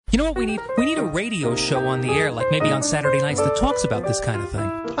You know what we need? We need a radio show on the air, like maybe on Saturday nights, that talks about this kind of thing.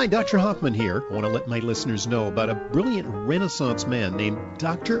 Hi, Dr. Hoffman here. I want to let my listeners know about a brilliant Renaissance man named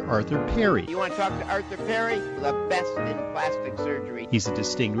Dr. Arthur Perry. You want to talk to Arthur Perry? The best in plastic surgery. He's a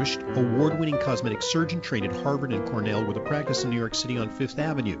distinguished, award-winning cosmetic surgeon trained at Harvard and Cornell with a practice in New York City on Fifth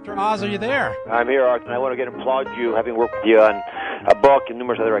Avenue. Dr. Oz, are you there? I'm here, Arthur, and I want to applaud you, having worked with you on a book and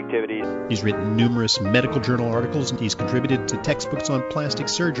numerous other activities. He's written numerous medical journal articles, and he's contributed to textbooks on plastic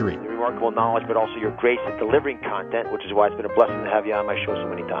surgery. Your remarkable knowledge, but also your grace at delivering content, which is why it's been a blessing to have you on my show so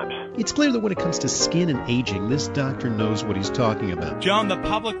many times. It's clear that when it comes to skin and aging, this doctor knows what he's talking about. Joan, the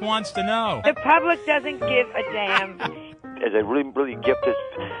public wants to know. The public doesn't give a damn. As a really gifted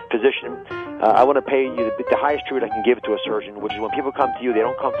physician, I want to pay you the highest tribute I can give to a surgeon, which is when people come to you, they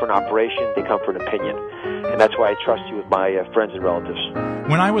don't come for an operation, they come for an opinion. And that's why I trust you with my friends and relatives.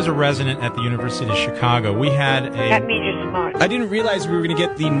 When I was a resident at the University of Chicago, we had a... That means you're smart. I didn't realize we were going to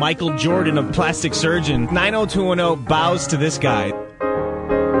get the Michael Jordan of plastic surgeon. 90210 bows to this guy.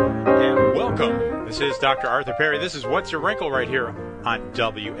 And welcome. This is Dr. Arthur Perry. This is What's Your Wrinkle right here on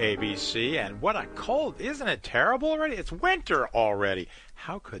WABC. And what a cold. Isn't it terrible already? It's winter already.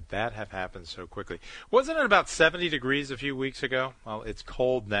 How could that have happened so quickly? Wasn't it about 70 degrees a few weeks ago? Well, it's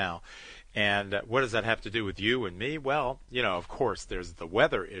cold now. And what does that have to do with you and me? Well, you know, of course, there's the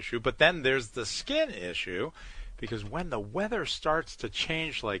weather issue, but then there's the skin issue, because when the weather starts to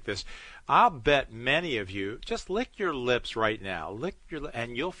change like this, I'll bet many of you, just lick your lips right now,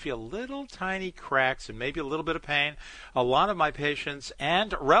 and you'll feel little tiny cracks and maybe a little bit of pain. A lot of my patients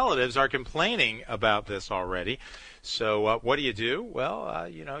and relatives are complaining about this already. So what do? Well,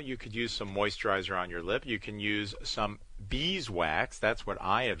 you could use some moisturizer on your lip. You can use some beeswax. That's what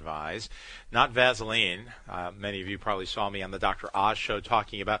I advise, not Vaseline. Many of you probably saw me on the Dr. Oz show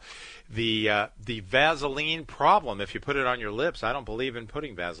talking about the Vaseline problem. If you put it on your lips, I don't believe in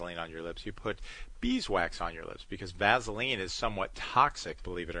putting Vaseline on your lips. You put beeswax on your lips because Vaseline is somewhat toxic,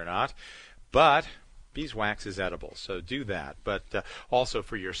 believe it or not. But beeswax is edible, so do that. But also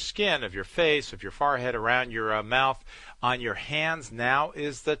for your skin, of your face, of your forehead, around your mouth, on your hands, now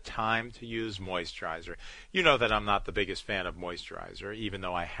is the time to use moisturizer. You know that I'm not the biggest fan of moisturizer, even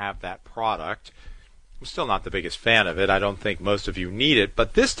though I have that product. I'm still not the biggest fan of it. I don't think most of you need it.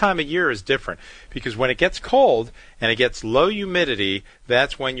 But this time of year is different because when it gets cold and it gets low humidity,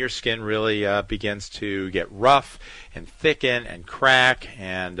 that's when your skin really begins to get rough and thicken and crack.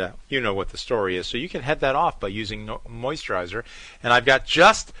 And you know what the story is. So you can head that off by using moisturizer. And I've got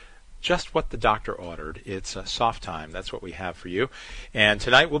just what the doctor ordered. It's Soft Time. That's what we have for you. And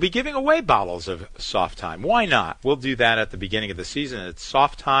tonight we'll be giving away bottles of Soft Time. Why not? We'll do that at the beginning of the season. It's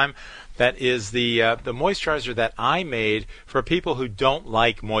Soft Time. That is the moisturizer that I made for people who don't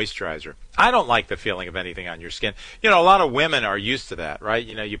like moisturizer. I don't like the feeling of anything on your skin. You know, a lot of women are used to that, right?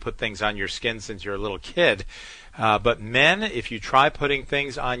 You know, you put things on your skin since you're a little kid. But men, if you try putting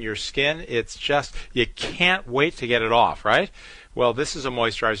things on your skin, it's just, you can't wait to get it off, right? Well, this is a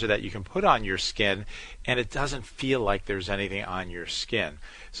moisturizer that you can put on your skin, and it doesn't feel like there's anything on your skin.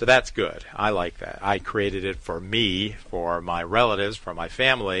 So that's good. I like that. I created it for me, for my relatives, for my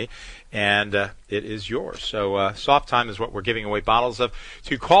family, and it is yours. So Soft Time is what we're giving away bottles of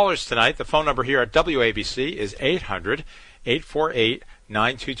to callers tonight. The phone number here at WABC is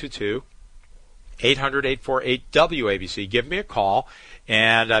 800-848-9222. 800-848-WABC. Give me a call,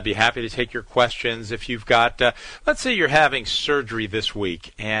 and I'd be happy to take your questions. If you've got, let's say you're having surgery this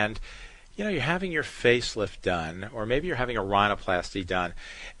week, and you know, you're having your facelift done, or maybe you're having a rhinoplasty done,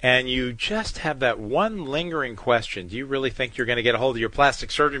 and you just have that one lingering question. Do you really think you're going to get a hold of your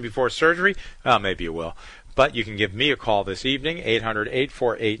plastic surgeon before surgery? Well, maybe you will. But you can give me a call this evening,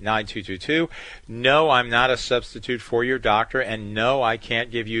 800-848-9222. No, I'm not a substitute for your doctor, and no, I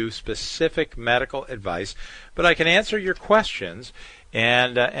can't give you specific medical advice, but I can answer your questions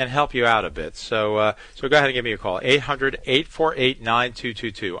and help you out a bit. So go ahead and give me a call,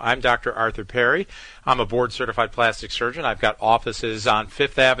 800-848-9222. I'm Dr. Arthur Perry. I'm a board-certified plastic surgeon. I've got offices on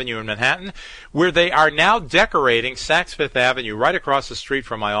Fifth Avenue in Manhattan, where they are now decorating Saks Fifth Avenue right across the street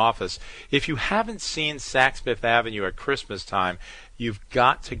from my office. If you haven't seen Saks Fifth Avenue at Christmas time, you've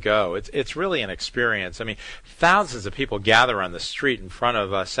got to go. It's really an experience. I mean, thousands of people gather on the street in front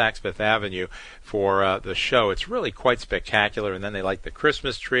of Saks Fifth Avenue for the show. It's really quite spectacular, and then they light the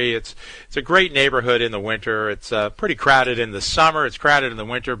Christmas tree. It's a great neighborhood in the winter. It's pretty crowded in the summer. It's crowded in the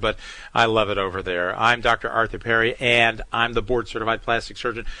winter, but I love it over there. I'm Dr. Arthur Perry, and I'm the board-certified plastic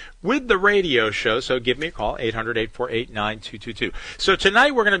surgeon with the radio show, so give me a call, 800-848-9222. So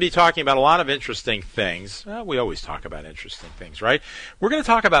tonight we're going to be talking about a lot of interesting things. We always talk about interesting things, right? We're going to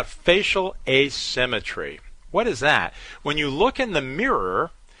talk about facial asymmetry. What is that? When you look in the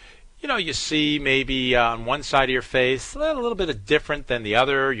mirror, you see maybe on one side of your face a little bit different than the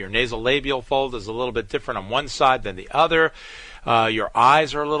other. Your nasolabial fold is a little bit different on one side than the other. Your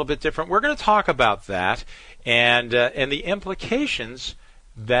eyes are a little bit different. We're going to talk about that and the implications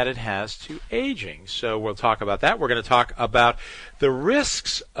that it has to aging. So we'll talk about that. We're going to talk about the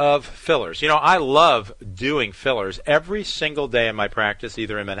risks of fillers. I love doing fillers every single day in my practice,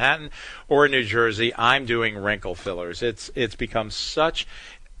 either in Manhattan or in New Jersey. I'm doing wrinkle fillers. It's become such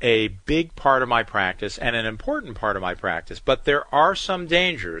a big part of my practice and an important part of my practice, but there are some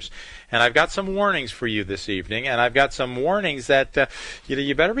dangers, and I've got some warnings for you this evening, and I've got some warnings that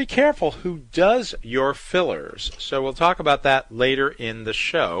you better be careful who does your fillers. So we'll talk about that later in the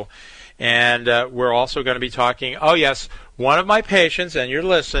show, and we're also going to be talking, one of my patients, and you're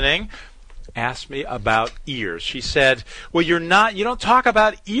listening, asked me about ears. She said, well, you don't talk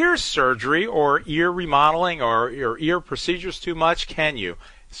about ear surgery or ear remodeling or your ear procedures too much, can you?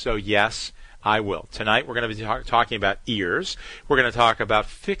 So yes, I will. Tonight we're going to be talking about ears. We're going to talk about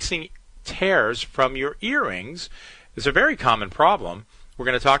fixing tears from your earrings. It's a very common problem. We're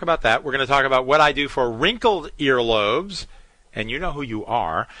going to talk about that. We're going to talk about what I do for wrinkled earlobes, and you know who you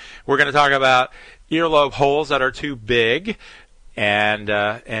are. We're going to talk about earlobe holes that are too big, and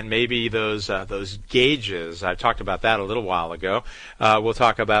maybe those gauges. I talked about that a little while ago. We'll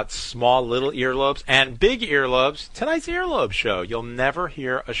talk about small little earlobes and big earlobes. Tonight's earlobe show. You'll never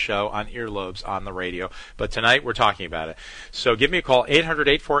hear a show on earlobes on the radio, but tonight we're talking about it. So give me a call,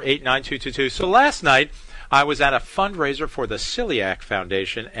 800-848-9222. So last night I was at a fundraiser for the Celiac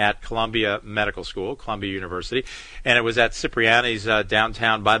Foundation at Columbia Medical School, Columbia University, and it was at Cipriani's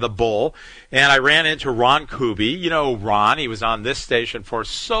downtown by the Bull. And I ran into Ron Kuby. You know Ron. He was on this station for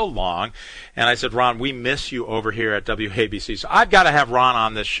so long. And I said, Ron, we miss you over here at WABC. So I've got to have Ron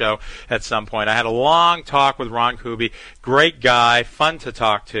on this show at some point. I had a long talk with Ron Kuby. Great guy, fun to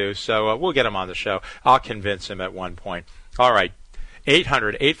talk to. So we'll get him on the show. I'll convince him at one point. All right.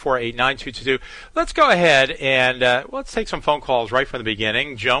 800-848-9222. Let's go ahead and let's take some phone calls right from the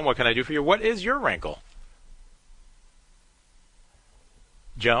beginning. Joan, what can I do for you? What is your wrinkle?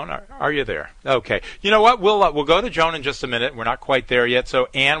 Joan, are you there? Okay. You know what? We'll go to Joan in just a minute. We're not quite there yet. So,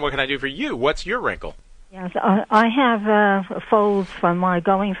 Ann, what can I do for you? What's your wrinkle? Yes, I have folds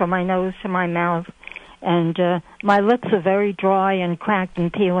going from my nose to my mouth, and my lips are very dry and cracked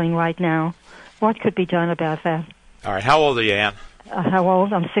and peeling right now. What could be done about that? All right. How old are you, Ann? How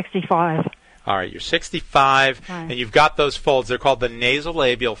old? I'm 65. All right, you're 65, and you've got those folds. They're called the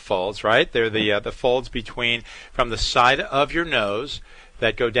nasolabial folds, right? They're the folds from the side of your nose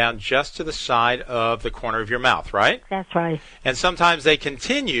that go down just to the side of the corner of your mouth, right? That's right. And sometimes they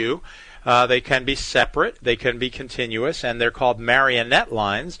continue. They can be separate. They can be continuous, and they're called marionette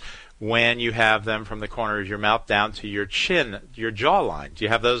lines when you have them from the corner of your mouth down to your chin, your jawline. Do you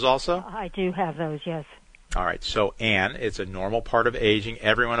have those also? I do have those, yes. All right, so Ann, it's a normal part of aging.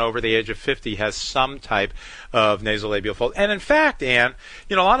 Everyone over the age of 50 has some type of nasolabial fold. And in fact, Ann,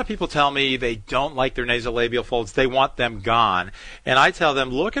 a lot of people tell me they don't like their nasolabial folds. They want them gone. And I tell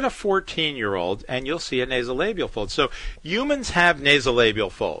them, look at a 14-year-old and you'll see a nasolabial fold. So humans have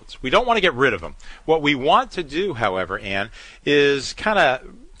nasolabial folds. We don't want to get rid of them. What we want to do, however, Ann, is kind of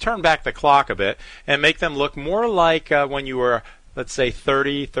turn back the clock a bit and make them look more like when you were, let's say,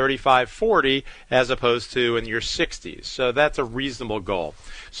 30, 35, 40, as opposed to in your 60s. So that's a reasonable goal.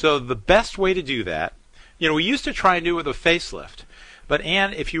 So the best way to do that, we used to try and do it with a facelift. But,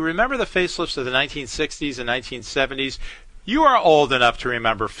 Ann, if you remember the facelifts of the 1960s and 1970s, you are old enough to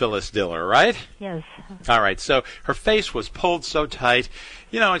remember Phyllis Diller, right? Yes. All right, so her face was pulled so tight,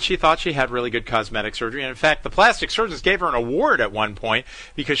 and she thought she had really good cosmetic surgery. And in fact, the plastic surgeons gave her an award at one point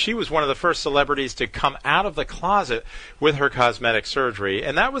because she was one of the first celebrities to come out of the closet with her cosmetic surgery.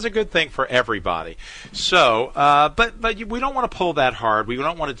 And that was a good thing for everybody. So, but we don't want to pull that hard. We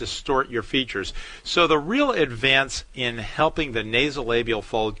don't want to distort your features. So the real advance in helping the nasolabial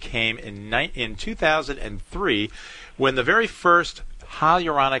fold came in 2003 when the very first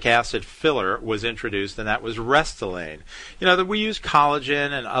hyaluronic acid filler was introduced, and that was Restylane. That we used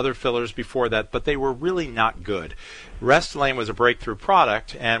collagen and other fillers before that, but they were really not good. Restylane was a breakthrough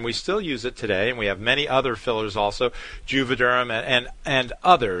product, and we still use it today, and we have many other fillers also, Juvederm and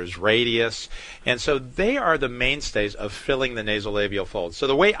others, Radius, and so they are the mainstays of filling the nasolabial folds. So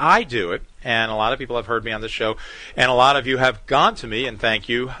the way I do it, and a lot of people have heard me on the show, and a lot of you have gone to me, and thank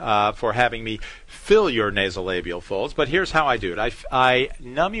you for having me fill your nasolabial folds, but here's how I do it. I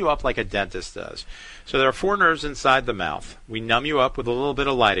numb you up like a dentist does. So there are 4 nerves inside the mouth. We numb you up with a little bit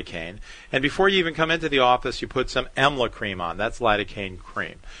of lidocaine. And before you even come into the office, you put some Emla cream on. That's lidocaine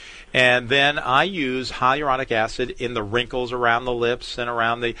cream. And then I use hyaluronic acid in the wrinkles around the lips and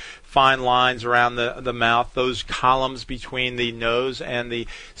around the fine lines around the mouth, those columns between the nose and the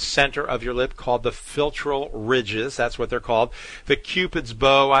center of your lip called the philtral ridges. That's what they're called. The Cupid's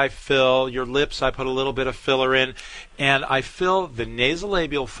bow I fill. Your lips I put a little bit of filler in. And I fill the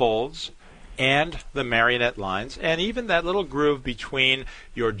nasolabial folds and the marionette lines, and even that little groove between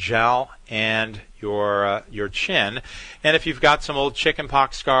your jowl and your chin. And if you've got some old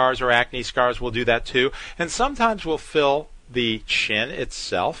chickenpox scars or acne scars, we'll do that too. And sometimes we'll fill the chin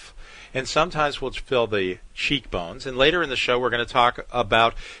itself, and sometimes we'll fill the cheekbones. And later in the show, we're going to talk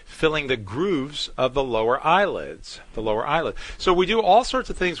about filling the grooves of the lower eyelids, So we do all sorts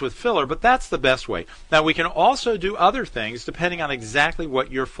of things with filler, but that's the best way. Now, we can also do other things depending on exactly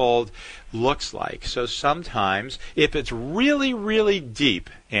what your fold looks like. So sometimes, if it's really, really deep,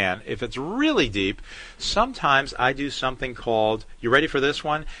 sometimes I do something called, you ready for this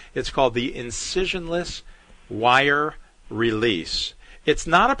one? It's called the incisionless wire release. It's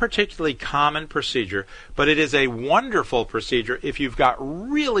not a particularly common procedure, but it is a wonderful procedure if you've got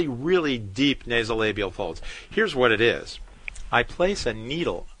really, really deep nasolabial folds. Here's what it is. I place a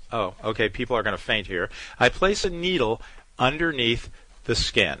needle. Oh, okay, people are going to faint here. I place a needle underneath the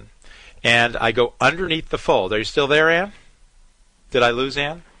skin, and I go underneath the fold. Are you still there, Ann? Did I lose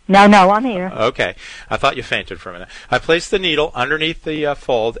Ann? No, I'm here. Okay. I thought you fainted for a minute. I place the needle underneath the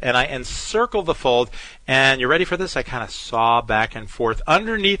fold, and I encircle the fold. And you ready for this? I kind of saw back and forth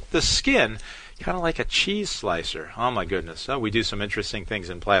underneath the skin, kind of like a cheese slicer. Oh, my goodness. Oh, we do some interesting things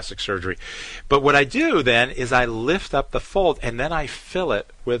in plastic surgery. But what I do then is I lift up the fold, and then I fill it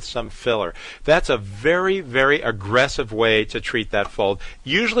with some filler. That's a very, very aggressive way to treat that fold.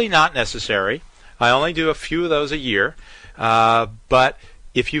 Usually not necessary. I only do a few of those a year. But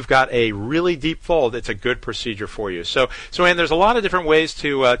if you've got a really deep fold, it's a good procedure for you. So Ann, there's a lot of different ways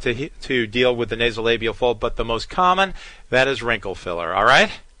to deal with the nasolabial fold, but the most common, that is wrinkle filler. All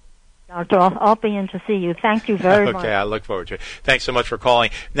right? Doctor, I'll be in to see you. Thank you very much. Okay, I look forward to it. Thanks so much for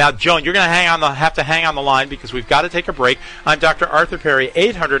calling. Now, Joan, you're going to have to hang on the line because we've got to take a break. I'm Dr. Arthur Perry,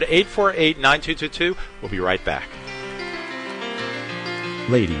 800-848-9222. We'll be right back.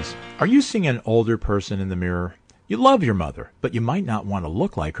 Ladies, are you seeing an older person in the mirror? You love your mother, but you might not want to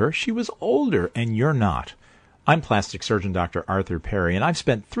look like her. She was older, and you're not. I'm plastic surgeon Dr. Arthur Perry, and I've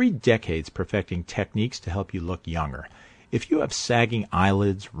spent 3 decades perfecting techniques to help you look younger. If you have sagging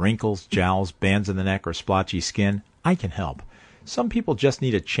eyelids, wrinkles, jowls, bands in the neck, or splotchy skin, I can help. Some people just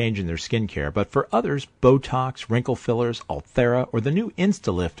need a change in their skincare, but for others, Botox, wrinkle fillers, Ulthera, or the new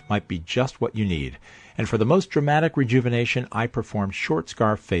Instalift might be just what you need. And for the most dramatic rejuvenation, I perform short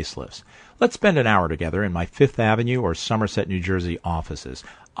scarf facelifts. Let's spend an hour together in my 5th Avenue or Somerset, New Jersey offices.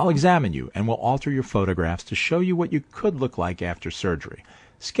 I'll examine you and will alter your photographs to show you what you could look like after surgery.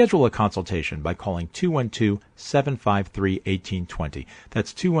 Schedule a consultation by calling 212-753-1820.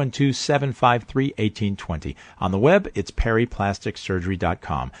 That's 212-753-1820. On the web, it's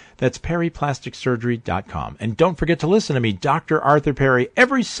perryplasticsurgery.com. That's perryplasticsurgery.com. And don't forget to listen to me, Dr. Arthur Perry,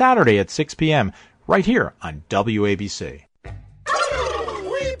 every Saturday at 6 p.m. right here on WABC.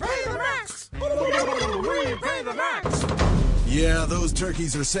 We pay the max! We pay the max! Yeah, those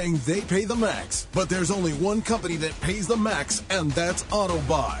turkeys are saying they pay the max, but there's only one company that pays the max, and that's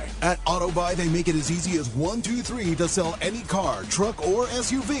AutoBuy. At AutoBuy, they make it as easy as 1, 2, 3 to sell any car, truck, or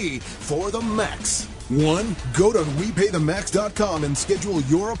SUV for the max. 1. Go to WePayTheMax.com and schedule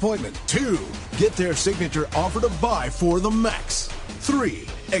your appointment. 2. Get their signature offer to buy for the max. 3.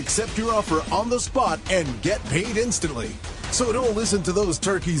 Accept your offer on the spot and get paid instantly. So don't listen to those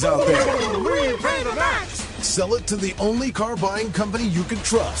turkeys out there. We pay the max! Sell it to the only car buying company you can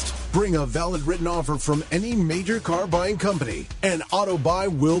trust. Bring a valid written offer from any major car buying company, and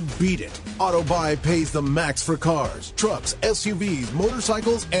AutoBuy will beat it. AutoBuy pays the max for cars, trucks, SUVs,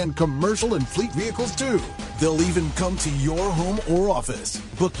 motorcycles, and commercial and fleet vehicles too. They'll even come to your home or office.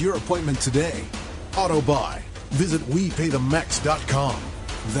 Book your appointment today. AutoBuy. Visit WePayTheMax.com.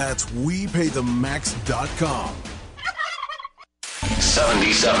 That's WePayTheMax.com.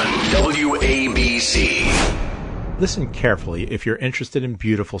 77 WABC. Listen carefully if you're interested in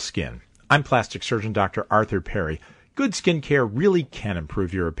beautiful skin. I'm plastic surgeon Dr. Arthur Perry. Good skincare really can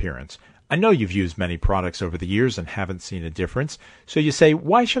improve your appearance. I know you've used many products over the years and haven't seen a difference. So you say,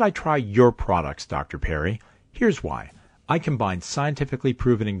 why should I try your products, Dr. Perry? Here's why. I combine scientifically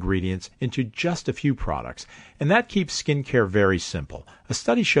proven ingredients into just a few products, and that keeps skincare very simple. A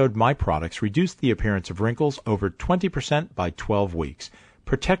study showed my products reduced the appearance of wrinkles over 20% by 12 weeks.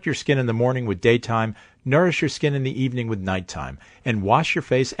 Protect your skin in the morning with daytime, nourish your skin in the evening with nighttime, and wash your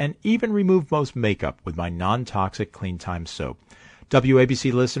face and even remove most makeup with my non-toxic Clean Time soap.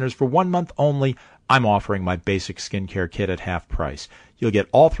 WABC listeners, for 1 month only, I'm offering my basic skincare kit at half price. You'll get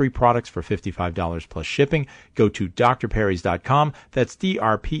all 3 products for $55 plus shipping. Go to drperrys.com. That's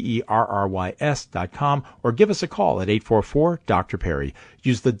DRPERRYS.com, or give us a call at 844-DR-PERRY.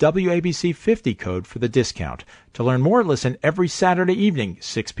 Use the WABC 50 code for the discount. To learn more, listen every Saturday evening,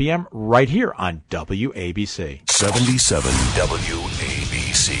 6 p.m., right here on WABC. 77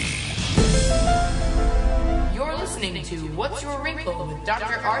 WABC. You're listening to What's Your Wrinkle with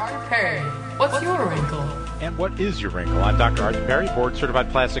Dr. Arthur Perry. What's your wrinkle? And what is your wrinkle? I'm Dr. Arthur Perry, board-certified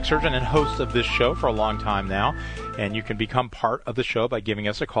plastic surgeon and host of this show for a long time now. And you can become part of the show by giving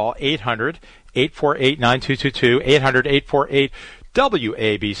us a call, 800-848-9222,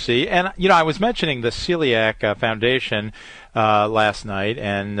 800-848-WABC. And, you know, I was mentioning the Celiac Foundation last night,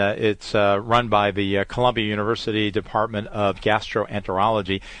 and it's run by the Columbia University Department of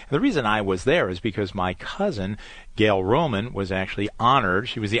Gastroenterology. And the reason I was there is because my cousin, Gail Roman, was actually honored.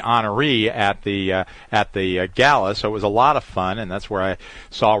 She was the honoree at the gala, so it was a lot of fun, and that's where I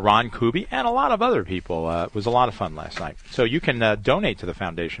saw Ron Kuby and a lot of other people. It was a lot of fun last night. So you can donate to the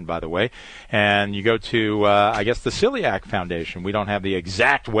foundation, by the way, and you go to, I guess, the Celiac Foundation. We don't have the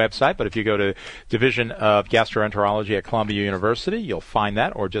exact website, but if you go to Division of Gastroenterology at Columbia University, you'll find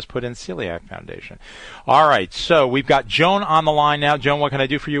that, or just put in Celiac Foundation. All right, so we've got Joan on the line now. Joan, what can I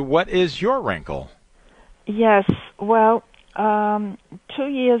do for you? What is your wrinkle? Yes, well, 2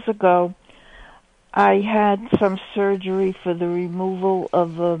 years ago, I had some surgery for the removal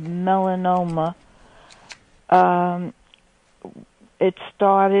of a melanoma. It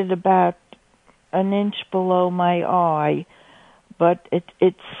started about an inch below my eye, but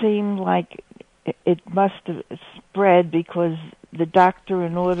it seemed like it must have spread because the doctor,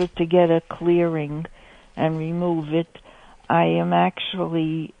 in order to get a clearing and remove it, I am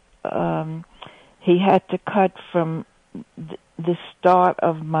actually... he had to cut from the start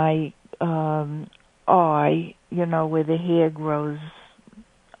of my eye, you know, where the hair grows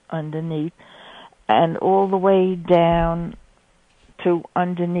underneath, and all the way down to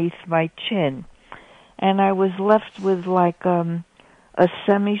underneath my chin. And I was left with like a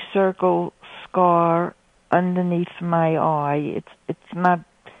semicircle scar underneath my eye. It's not...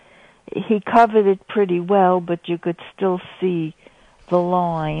 He covered it pretty well, but you could still see the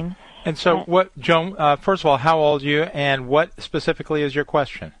line. And so, what, Joan, first of all, how old are you, and what specifically is your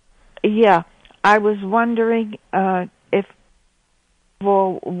question? Yeah, I was wondering if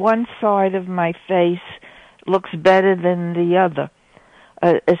one side of my face looks better than the other,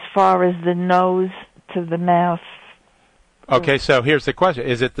 as far as the nose to the mouth. Okay, so here's the question.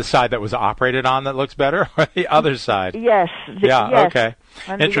 Is it the side that was operated on that looks better, or the other side? Yes. Yes. Okay.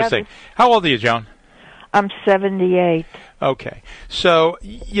 Interesting. How old are you, Joan? I'm 78. Okay. So,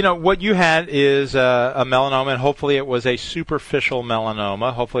 you know, what you had is a melanoma, and hopefully it was a superficial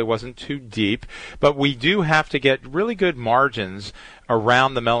melanoma. Hopefully it wasn't too deep. But we do have to get really good margins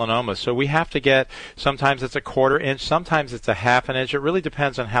around the melanoma. So we have to get, sometimes it's a 1/4 inch, sometimes it's a 1/2 inch. It really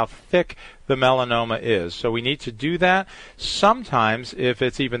depends on how thick the melanoma is. So we need to do that. Sometimes, if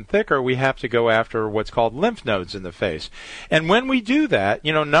it's even thicker, we have to go after what's called lymph nodes in the face. And when we do that,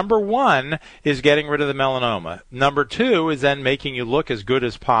 you know, number 1 is getting rid of the melanoma. Number 2 is then making you look as good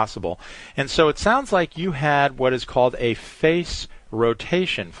as possible. And so it sounds like you had what is called a face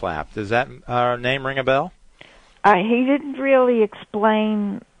rotation flap. Does that name ring a bell? He didn't really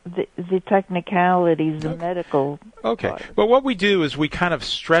explain the technicalities, the medical. Okay. But what we do is we kind of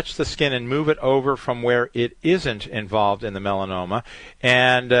stretch the skin and move it over from where it isn't involved in the melanoma,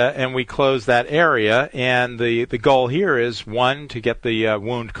 and we close that area. And the goal here is, 1, to get the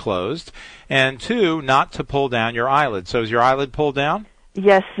wound closed, and 2, not to pull down your eyelid. So is your eyelid pulled down?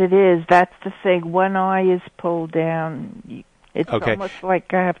 Yes, it is. That's the thing. One eye is pulled down. It's almost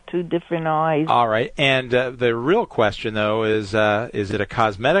like I have 2 different eyes. All right. And the real question, though, is it a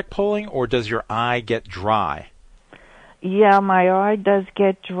cosmetic pulling, or does your eye get dry? Yeah, my eye does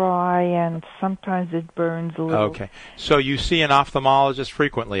get dry, and sometimes it burns a little. Okay. So you see an ophthalmologist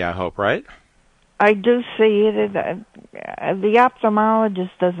frequently, I hope, right? I do see it. The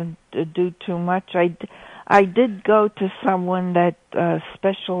ophthalmologist doesn't do too much. I did go to someone that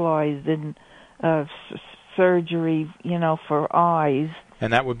specialized in surgery, you know, for eyes.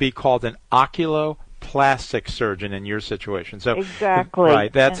 And that would be called an oculoplastic surgeon in your situation. So exactly.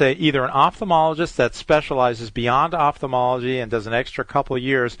 Right. That's either an ophthalmologist that specializes beyond ophthalmology and does an extra couple of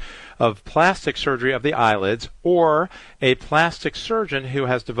years of plastic surgery of the eyelids, or a plastic surgeon who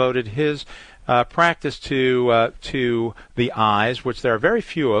has devoted his practice to the eyes, which there are very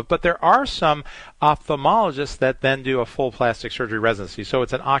few of, but there are some ophthalmologists that then do a full plastic surgery residency. So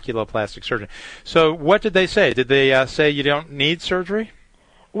it's an oculoplastic surgeon. So what did they say? Did they say you don't need surgery?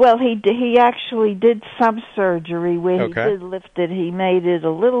 Well, he actually did some surgery where he did lift it. He made it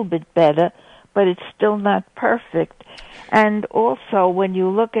a little bit better, but it's still not perfect. And also, when you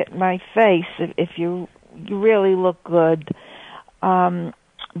look at my face, if you really look good, the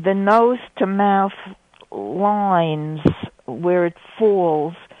nose to mouth lines where it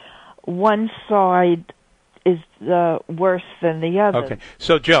falls, one side is worse than the other. Okay.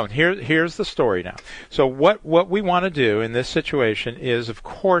 So, Joan, here's the story now. So what we want to do in this situation is, of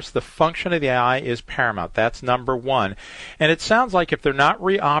course, the function of the eye is paramount. That's number one. And it sounds like if they're not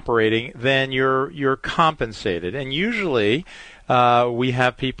reoperating, then you're compensated. And usually we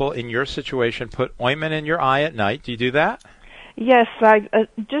have people in your situation put ointment in your eye at night. Do you do that? Yes,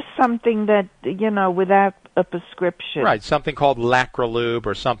 just something that, without a prescription. Right, something called Lacrolube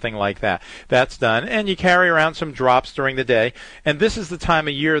or something like that. That's done. And you carry around some drops during the day. And this is the time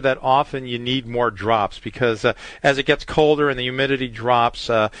of year that often you need more drops because as it gets colder and the humidity drops,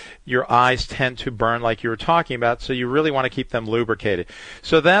 your eyes tend to burn like you were talking about, so you really want to keep them lubricated.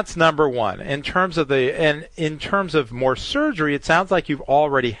 So that's number one. In terms of more surgery, it sounds like you've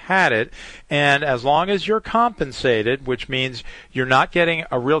already had it. And as long as you're compensated, which means you're not getting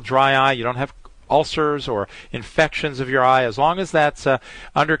a real dry eye, you don't have ulcers or infections of your eye, as long as that's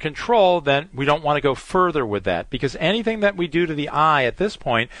under control, then we don't want to go further with that, because anything that we do to the eye at this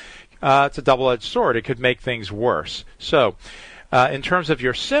point, it's a double-edged sword. It could make things worse. So in terms of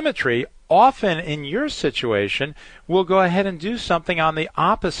your symmetry, often in your situation, we'll go ahead and do something on the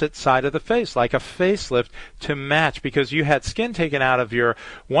opposite side of the face, like a facelift to match, because you had skin taken out of your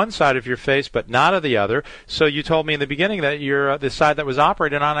one side of your face but not of the other. So you told me in the beginning that the side that was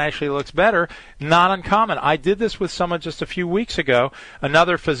operated on actually looks better. Not uncommon. I did this with someone just a few weeks ago.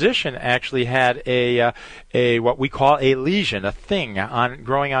 Another physician actually had a what we call a lesion, a thing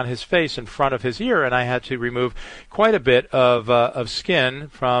growing on his face in front of his ear, and I had to remove quite a bit of skin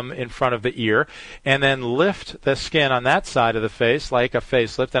from in front of the ear and then lift the skin on that side of the face like a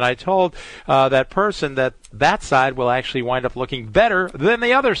facelift. And I told that person that side will actually wind up looking better than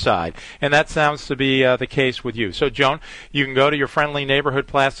the other side. And that sounds to be the case with you. So, Joan, you can go to your friendly neighborhood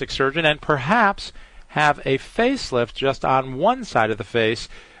plastic surgeon and perhaps have a facelift just on one side of the face,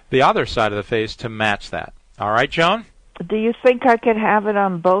 the other side of the face to match that. All right, Joan? Do you think I could have it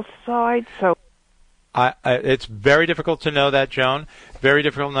on both sides? So it's very difficult to know that, Joan. Very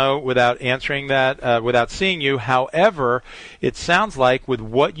difficult to know without answering that, without seeing you. However, it sounds like with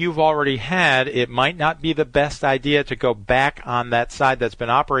what you've already had, it might not be the best idea to go back on that side that's been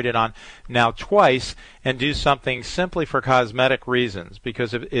operated on now twice and do something simply for cosmetic reasons,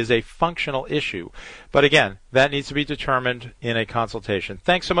 because it is a functional issue. But again, that needs to be determined in a consultation.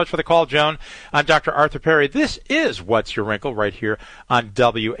 Thanks so much for the call, Joan. I'm Dr. Arthur Perry. This is What's Your Wrinkle right here on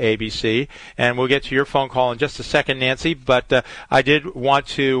WABC. And we'll get to your phone call in just a second, Nancy. But I did want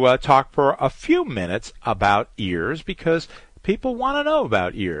to talk for a few minutes about ears, because people want to know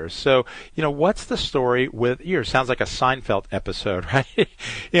about ears. So, what's the story with ears? Sounds like a Seinfeld episode, right?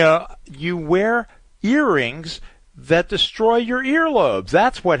 You wear earrings that destroy your earlobes.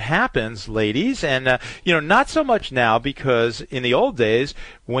 That's what happens, ladies. And, not so much now, because in the old days,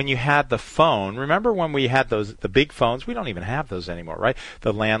 when you had the phone, remember when we had the big phones? We don't even have those anymore, right?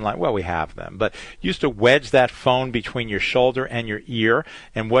 The landline, well, we have them. But you used to wedge that phone between your shoulder and your ear.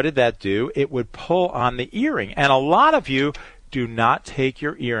 And what did that do? It would pull on the earring. And a lot of you do not take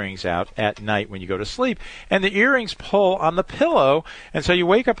your earrings out at night when you go to sleep. And the earrings pull on the pillow, and so you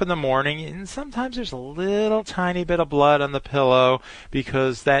wake up in the morning, and sometimes there's a little tiny bit of blood on the pillow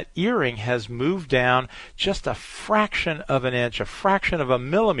because that earring has moved down just a fraction of an inch, a fraction of a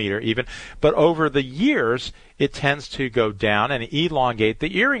millimeter even, but over the years, it tends to go down and elongate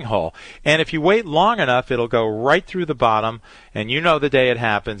the earring hole. And if you wait long enough, it'll go right through the bottom, and you know the day it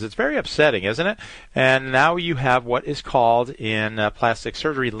happens. It's very upsetting, isn't it? And now you have what is called in plastic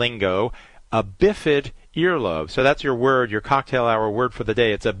surgery lingo a bifid earlobe. So that's your word, your cocktail hour word for the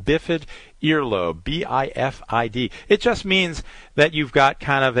day. It's a bifid earlobe, B-I-F-I-D. It just means that you've got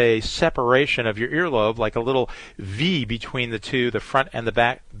kind of a separation of your earlobe, like a little V between the two, the front and the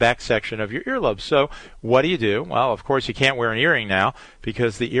back section of your earlobe. So what do? Well, of course, you can't wear an earring now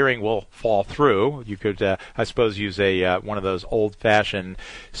because the earring will fall through. You could, I suppose, use one of those old-fashioned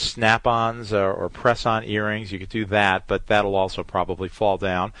snap-ons or press-on earrings. You could do that, but that'll also probably fall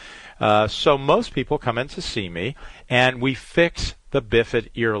down. So most people come in to see me, and we fix the bifid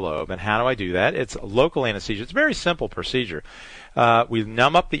earlobe. And how do I do that? It's local anesthesia. It's a very simple procedure. We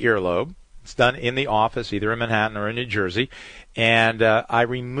numb up the earlobe. It's done in the office, either in Manhattan or in New Jersey. And I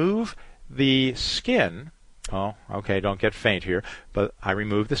remove the skin. Oh, okay, don't get faint here. But I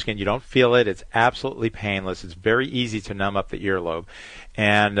remove the skin. You don't feel it. It's absolutely painless. It's very easy to numb up the earlobe.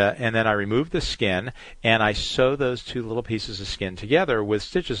 And then I remove the skin, and I sew those two little pieces of skin together with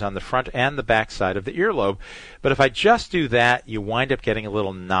stitches on the front and the back side of the earlobe. But if I just do that, you wind up getting a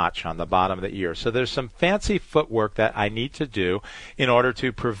little notch on the bottom of the ear. So there's some fancy footwork that I need to do in order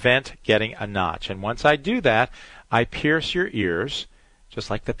to prevent getting a notch. And once I do that, I pierce your ears, just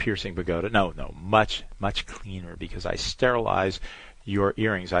like the piercing pagoda. No, much, much cleaner, because I sterilize your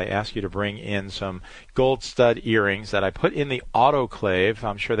earrings. I ask you to bring in some gold stud earrings that I put in the autoclave.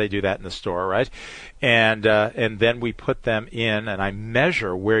 I'm sure they do that in the store, right? And then we put them in, and I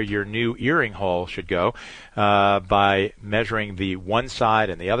measure where your new earring hole should go by measuring the one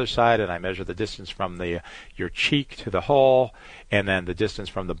side and the other side, and I measure the distance from your cheek to the hole, and then the distance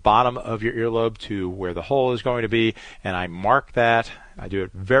from the bottom of your earlobe to where the hole is going to be, and I mark that. I do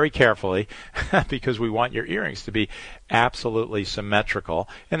it very carefully because we want your earrings to be absolutely symmetrical.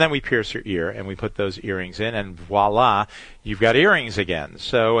 And then we pierce your ear, and we put those earrings in, and voila, you've got earrings again.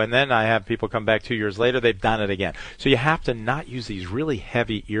 So, and then I have people come back 2 years later, they've done it again. So you have to not use these really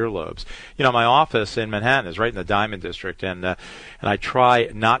heavy earlobes. You know, my office in Manhattan is right in the Diamond District, and I try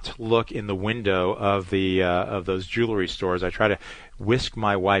not to look in the window of those jewelry stores. I try to whisk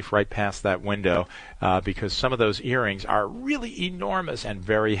my wife right past that window because some of those earrings are really enormous and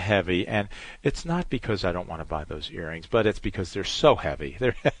very heavy. And it's not because I don't want to buy those earrings, but it's because they're so heavy.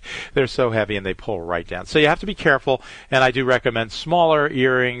 They're so heavy, and they pull right down. So you have to be careful, and I do recommend smaller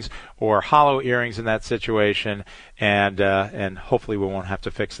earrings or hollow earrings in that situation, and hopefully we won't have to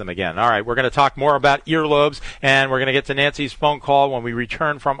fix them again. All right, we're going to talk more about earlobes, and we're going to get to Nancy's phone call when we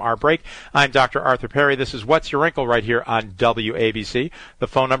return from our break. I'm Dr. Arthur Perry. This is What's Your Wrinkle right here on WABC. The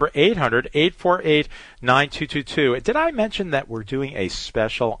phone number 800-848-9222. Did I mention that we're doing a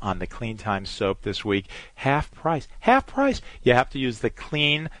special on the Clean Time soap this week? Half price. Half price. You have to use the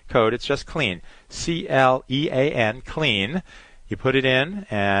CLEAN code. It's just CLEAN. CLEAN, CLEAN. You put it in,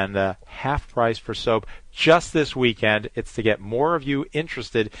 and half price for soap just this weekend. It's to get more of you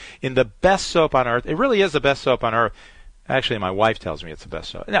interested in the best soap on earth. It really is the best soap on earth. Actually, my wife tells me it's the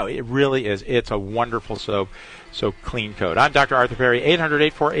best soap. No, it really is. It's a wonderful soap. So CLEAN code. I'm Dr. Arthur Perry.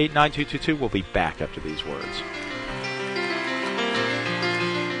 800-848-9222. We'll be back after these words.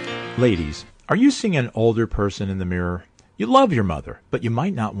 Ladies, are you seeing an older person in the mirror? You love your mother, but you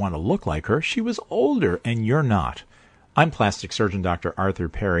might not want to look like her. She was older, and you're not. I'm plastic surgeon Dr. Arthur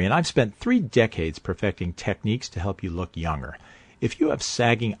Perry, and I've spent 3 decades perfecting techniques to help you look younger. If you have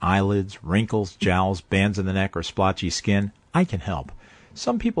sagging eyelids, wrinkles, jowls, bands in the neck, or splotchy skin, I can help.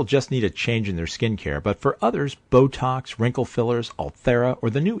 Some people just need a change in their skincare, but for others, Botox, wrinkle fillers, Ulthera, or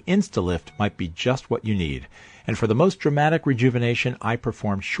the new Instalift might be just what you need. And for the most dramatic rejuvenation, I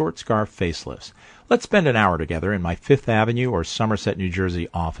perform short scarf facelifts. Let's spend an hour together in my 5th Avenue or Somerset, New Jersey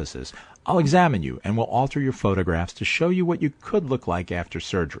offices. I'll examine you and will alter your photographs to show you what you could look like after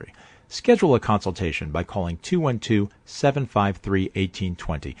surgery. Schedule a consultation by calling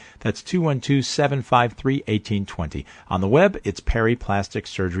 212-753-1820. That's 212-753-1820. On the web, it's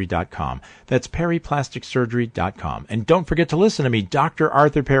perryplasticsurgery.com. That's perryplasticsurgery.com. And don't forget to listen to me, Dr.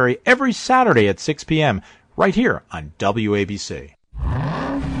 Arthur Perry, every Saturday at 6 p.m. right here on WABC.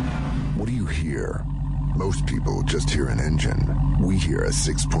 What do you hear? Most people just hear an engine. We hear a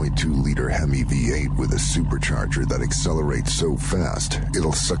 6.2-liter Hemi V8 with a supercharger that accelerates so fast,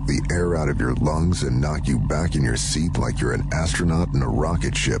 it'll suck the air out of your lungs and knock you back in your seat like you're an astronaut in a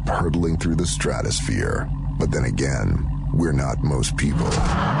rocket ship hurtling through the stratosphere. But then again, we're not most people.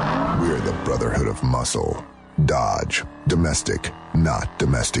 We're the Brotherhood of Muscle. Dodge. Domestic, not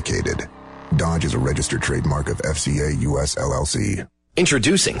domesticated. Dodge is a registered trademark of FCA US LLC.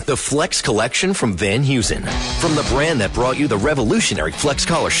 Introducing the Flex Collection from Van Heusen. From the brand that brought you the revolutionary Flex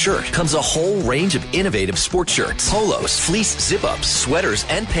Collar shirt comes a whole range of innovative sports shirts, polos, fleece zip-ups, sweaters,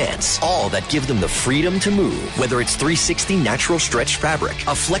 and pants, all that give them the freedom to move. Whether it's 360 natural stretch fabric,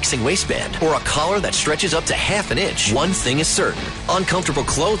 a flexing waistband, or a collar that stretches up to ½ an inch, one thing is certain. Uncomfortable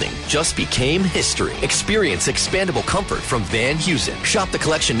clothing just became history. Experience expandable comfort from Van Heusen. Shop the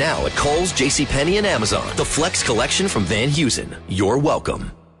collection now at Kohl's, JCPenney, and Amazon. The Flex Collection from Van Heusen. You're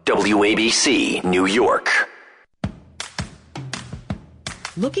welcome. WABC, New York.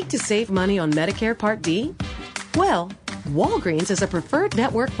 Looking to save money on Medicare Part D? Well, Walgreens is a preferred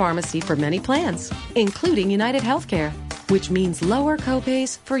network pharmacy for many plans, including United Healthcare, which means lower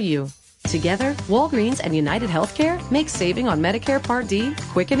copays for you. Together, Walgreens and United Healthcare make saving on Medicare Part D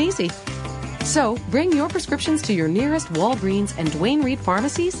quick and easy. So bring your prescriptions to your nearest Walgreens and Duane Reade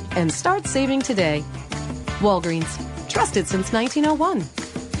pharmacies and start saving today. Walgreens, trusted since 1901.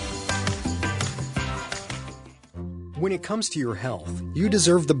 When it comes to your health, you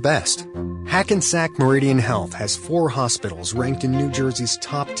deserve the best. Hackensack Meridian Health has 4 hospitals ranked in New Jersey's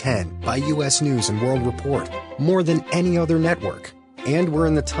top 10 by U.S. News and World Report, more than any other network. And we're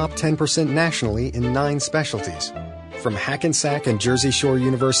in the top 10% nationally in 9 specialties. From Hackensack and Jersey Shore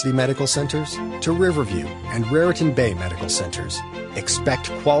University Medical Centers to Riverview and Raritan Bay Medical Centers. Expect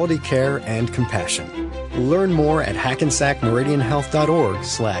quality care and compassion. Learn more at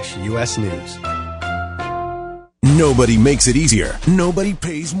hackensackmeridianhealth.org/US News. Nobody makes it easier. Nobody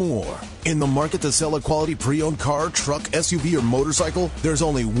pays more. In the market to sell a quality pre-owned car, truck, SUV, or motorcycle, there's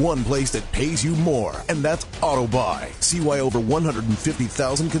only one place that pays you more, and that's AutoBuy. See why over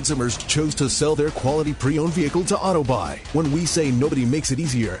 150,000 consumers chose to sell their quality pre-owned vehicle to AutoBuy. When we say nobody makes it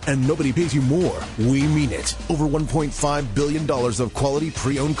easier and nobody pays you more, we mean it. Over $1.5 billion of quality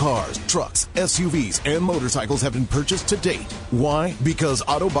pre-owned cars, trucks, SUVs, and motorcycles have been purchased to date. Why? Because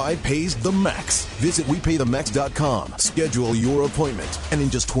AutoBuy pays the max. Visit WePayTheMax.com. Schedule your appointment, and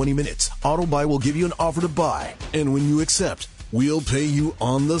in just 20 minutes, AutoBuy will give you an offer to buy. And when you accept, we'll pay you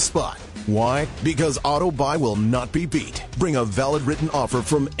on the spot. Why? Because AutoBuy will not be beat. Bring a valid written offer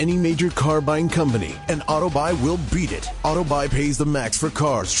from any major car buying company, and AutoBuy will beat it. AutoBuy pays the max for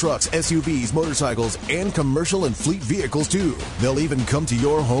cars, trucks, SUVs, motorcycles, and commercial and fleet vehicles too. They'll even come to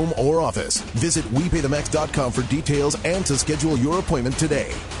your home or office. Visit WePayTheMax.com for details and to schedule your appointment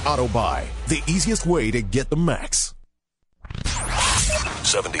today. AutoBuy, the easiest way to get the max.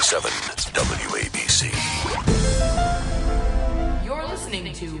 77 WABC. You're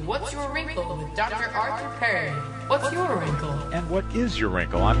listening to What's Your Wrinkle with Dr. Arthur Perry. What's your wrinkle? And what is your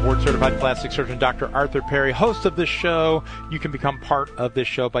wrinkle? I'm board-certified plastic surgeon Dr. Arthur Perry, host of this show. You can become part of this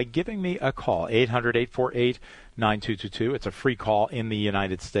show by giving me a call, 800-848-9222. It's a free call in the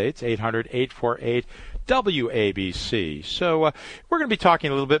United States, 800-848-WABC. So we're going to be talking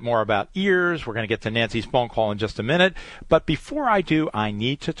a little bit more about ears. We're going to get to Nancy's phone call in just a minute. But before I do, I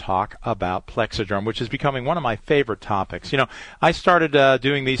need to talk about Plexiderm, which is becoming one of my favorite topics. You know, I started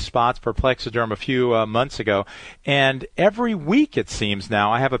doing these spots for Plexiderm a few months ago, and every week it seems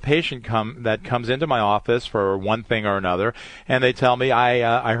now I have a patient that comes into my office for one thing or another, and they tell me,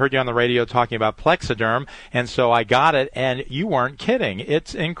 I heard you on the radio talking about Plexiderm, and so I got it, and you weren't kidding.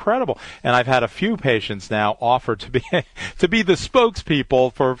 It's incredible. And I've had a few patients now offer to be to be the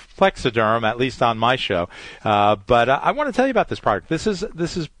spokespeople for Plexiderm, at least on my show. But I want to tell you about this product. This is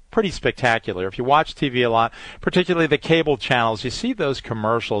pretty spectacular. If you watch TV a lot, particularly the cable channels, you see those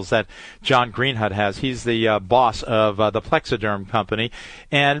commercials that John Greenhut has. He's the boss of the Plexiderm company.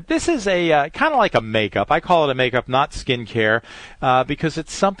 And this is a kind of like a makeup. I call it a makeup, not skincare, because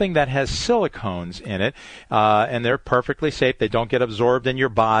it's something that has silicones in it, and they're perfectly safe. They don't get absorbed in your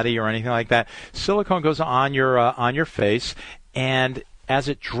body or anything like that. Silicone goes on your face, and as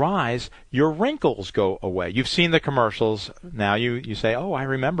it dries, your wrinkles go away. You've seen the commercials. Now you say, oh, I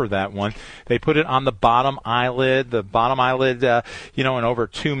remember that one. They put it on the bottom eyelid. The bottom eyelid, in over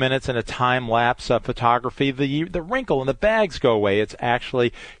 2 minutes in a time-lapse photography, the wrinkle and the bags go away. It's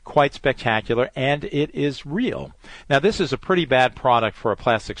actually quite spectacular, and it is real. Now, this is a pretty bad product for a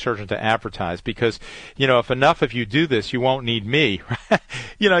plastic surgeon to advertise because, if you do this, you won't need me.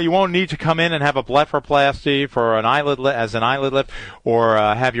 You won't need to come in and have a blepharoplasty for an eyelid lift or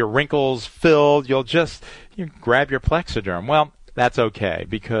have your wrinkles filled. You'll just grab your Plexiderm. Well, that's okay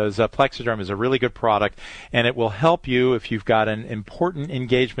because Plexiderm is a really good product, and it will help you if you've got an important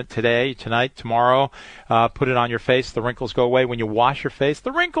engagement today, tonight, tomorrow. Put it on your face. The wrinkles go away. When you wash your face,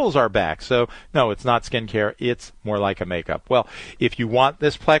 the wrinkles are back. So, no, it's not skincare. It's more like a makeup. Well, if you want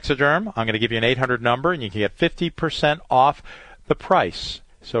this Plexiderm, I'm going to give you an 800 number, and you can get 50% off the price.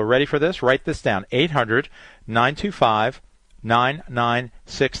 So ready for this? Write this down,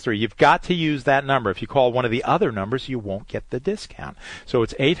 800-925-9963. You've got to use that number. If you call one of the other numbers, you won't get the discount. So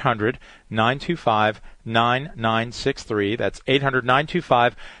it's 800-925-9963. That's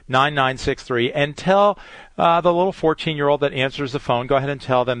 800-925-9963. And tell the little 14-year-old that answers the phone, go ahead and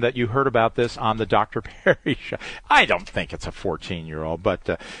tell them that you heard about this on the Dr. Perry show. I don't think it's a 14-year-old,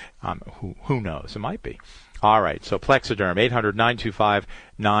 but who knows? It might be. All right, so Plexiderm,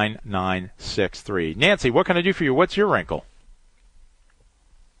 800-925-9963. Nancy, what can I do for you? What's your wrinkle?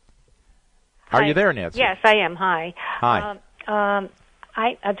 Are you there, Nancy? Yes, I am. Hi. Hi.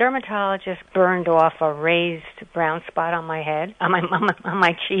 A dermatologist burned off a raised brown spot on my head, on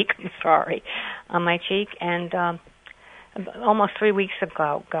my cheek. I'm sorry, on my cheek, and almost 3 weeks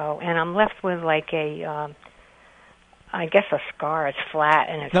ago, and I'm left with like a I guess a scar is flat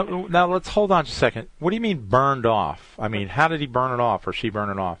and it's Now let's hold on just a second. What do you mean burned off? I mean, how did he burn it off or she burn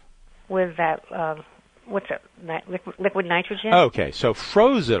it off? with that. What's it? Liquid nitrogen. Okay, so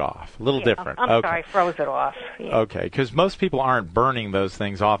froze it off. A little different. I'm sorry, froze it off. Yeah. Okay, because most people aren't burning those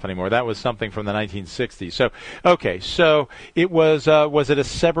things off anymore. That was something from the 1960s. So, okay, so it was it a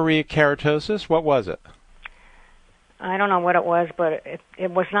seborrheic keratosis? What was it? I don't know what it was, but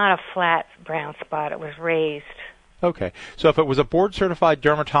it was not a flat brown spot. It was raised. Okay. So if it was a board-certified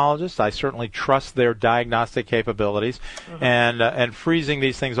dermatologist, I certainly trust their diagnostic capabilities, and freezing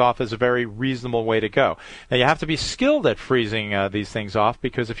these things off is a very reasonable way to go. Now, you have to be skilled at freezing these things off,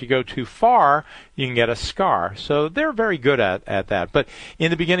 because if you go too far, you can get a scar. So they're very good at that. But in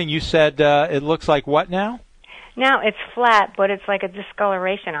the beginning, you said it looks like what now? Now it's flat, but it's like a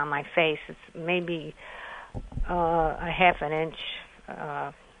discoloration on my face. It's maybe a half an inch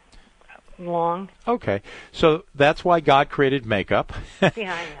long. Okay, so that's why God created makeup.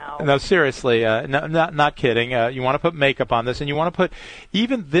 Yeah, I know. No, seriously, not kidding. You want to put makeup on this, and you want to put,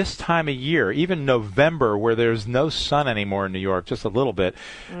 even this time of year, even November, where there's no sun anymore in New York, just a little bit,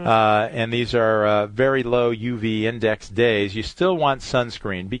 and these are very low UV index days, you still want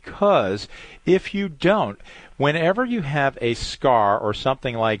sunscreen, because if you don't, whenever you have a scar or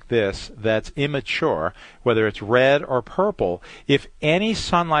something like this that's immature, whether it's red or purple, if any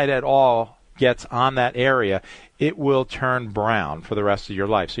sunlight at all gets on that area, it will turn brown for the rest of your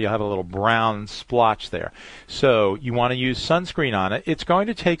life. So you'll have a little brown splotch there. So you want to use sunscreen on it. It's going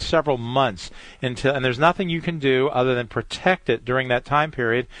to take several months and there's nothing you can do other than protect it during that time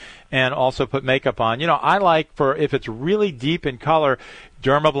period, and also put makeup on. You know, I like, if it's really deep in color,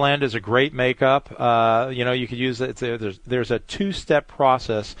 Dermablend is a great makeup. You could use it. There's a two-step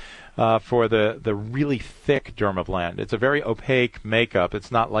process for the really thick Dermablend. It's a very opaque makeup.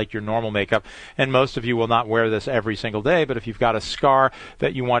 It's not like your normal makeup, and most of you will not wear this every single day, but if you've got a scar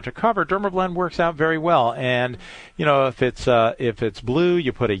that you want to cover, Dermablend works out very well. And if it's blue,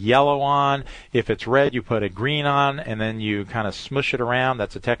 you put a yellow on. If it's red, you put a green on, and then you kind of smush it around.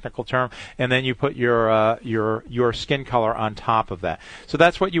 That's a technical term. And then you put your skin color on top of that. So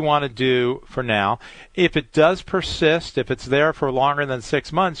that's what you want to do for now. If it does persist, if it's there for longer than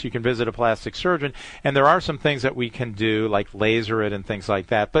 6 months, you can visit a plastic surgeon, and there are some things that we can do, like laser it and things like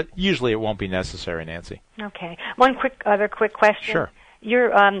that, but usually it won't be necessary, Nancy. Okay. One other quick question. Sure.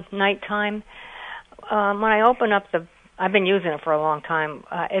 Your nighttime, when I open up I've been using it for a long time.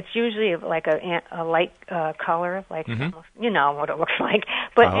 It's usually like a light color, like almost, you know what it looks like.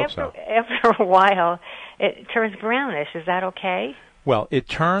 But after a while, it turns brownish. Is that okay? Well, it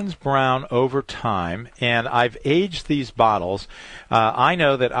turns brown over time, and I've aged these bottles. I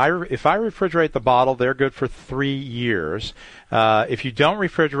know that if I refrigerate the bottle, they're good for 3 years. If you don't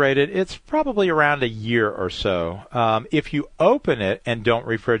refrigerate it, it's probably around a year or so. If you open it and don't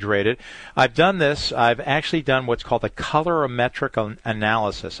refrigerate it, I've done this. I've actually done what's called a colorimetric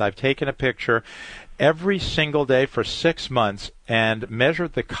analysis. I've taken a picture every single day for 6 months and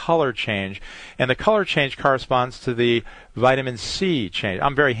measured the color change, and the color change corresponds to the vitamin C change.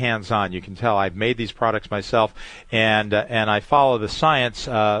 I'm very hands-on, you can tell. I've made these products myself, and I follow the science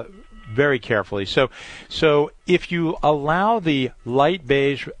very carefully. So if you allow the light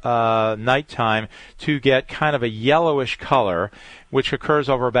beige nighttime to get kind of a yellowish color, which occurs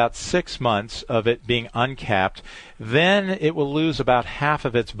over about 6 months of it being uncapped, then it will lose about half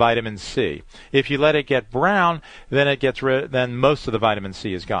of its vitamin C. If you let it get brown, then then most of the vitamin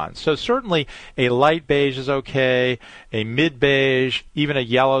C is gone. So certainly a light beige is okay, a mid beige, even a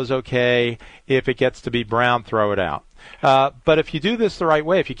yellow is okay. If it gets to be brown, throw it out. But if you do this the right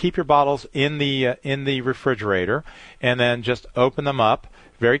way, if you keep your bottles in the refrigerator and then just open them up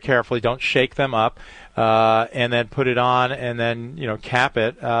very carefully, don't shake them up, and then put it on and then cap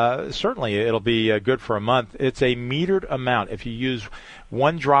it, certainly it'll be good for a month. It's a metered amount. If you use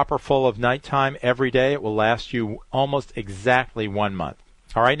 1 dropper full of nighttime every day, it will last you almost exactly 1 month.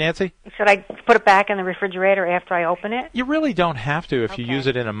 All right, Nancy? Should I put it back in the refrigerator after I open it? You really don't have to if you use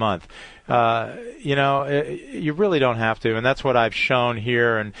it in a month. You really don't have to, and that's what I've shown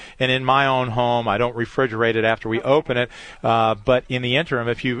here. And in my own home, I don't refrigerate it after we open it. But in the interim,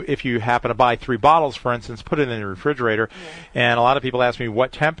 if you happen to buy 3 bottles, for instance, put it in the refrigerator. And a lot of people ask me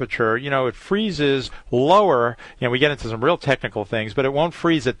what temperature. It freezes lower. We get into some real technical things, but it won't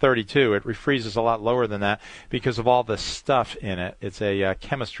freeze at 32. It refreezes a lot lower than that because of all the stuff in it. It's a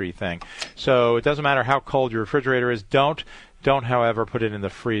chemistry thing. So it doesn't matter how cold your refrigerator is. Don't Don't, however, put it in the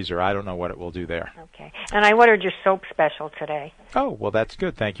freezer. I don't know what it will do there. Okay. And I ordered your soap special today. Oh, well, that's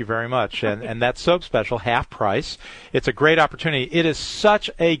good. Thank you very much. And that soap special, half price. It's a great opportunity. It is such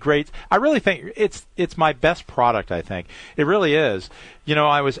a great, I really think it's my best product, I think. It really is. You know,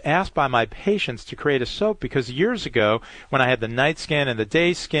 I was asked by my patients to create a soap because years ago when I had the night skin and the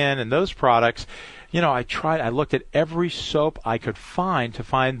day skin and those products, you know, I looked at every soap I could find to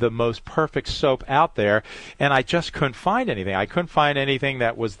find the most perfect soap out there, and I just couldn't find anything. I couldn't find anything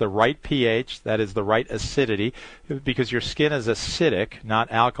that was the right pH, that is the right acidity, because your skin is acidic,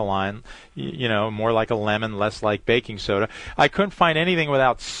 not alkaline, you know, more like a lemon, less like baking soda. I couldn't find anything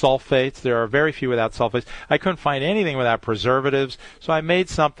without sulfates. There are very few without sulfates. I couldn't find anything without preservatives, so I made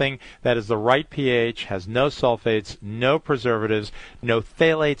something that is the right pH, has no sulfates, no preservatives, no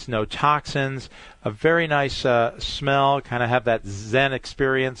phthalates, no toxins, a very nice smell, kind of have that zen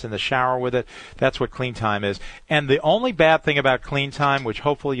experience in the shower with it. That's what Clean Time is. And the only bad thing about Clean Time, which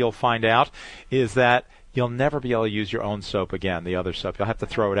hopefully you'll find out, is that you'll never be able to use your own soap again, the other soap. You'll have to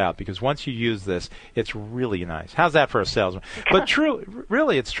throw it out because once you use this, it's really nice. how's that for a salesman? But true,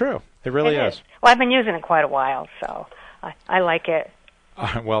 really, it's true. It really is. Well, I've been using it quite a while, so I like it.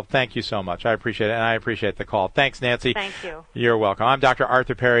 Well, thank you so much. I appreciate it, and I appreciate the call. Thanks, Nancy. Thank you. You're welcome. I'm Dr.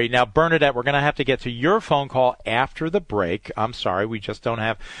 Arthur Perry. Now, Bernadette, we're going to have to get to your phone call after the break. I'm sorry. We just don't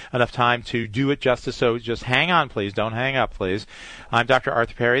have enough time to do it justice, so just hang on, please. Don't hang up, please. I'm Dr.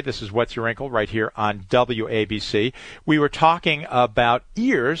 Arthur Perry. This is What's Your Wrinkle right here on WABC. We were talking about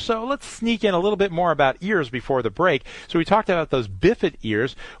ears, so let's sneak in a little bit more about ears before the break. So we talked about those Biffit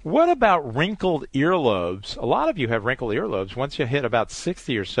ears. What about wrinkled earlobes? A lot of you have wrinkled earlobes. Once you hit about 60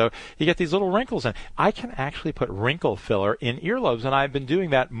 or so, you get these little wrinkles in. I can actually put wrinkle filler in earlobes, and I've been doing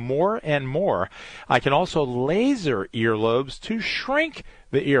that more and more. I can also laser earlobes to shrink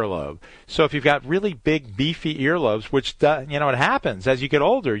the earlobe. So if you've got really big, beefy earlobes, which, it happens as you get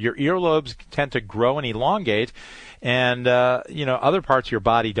older, your earlobes tend to grow and elongate, and, other parts of your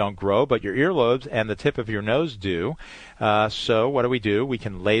body don't grow, but your earlobes and the tip of your nose do. So what do? We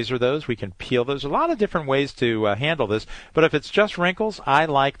can laser those. We can peel those. A lot of different ways to handle this. But if it's just wrinkles, I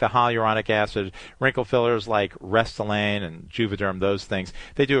like the hyaluronic acid wrinkle fillers like Restylane and Juvederm, those things.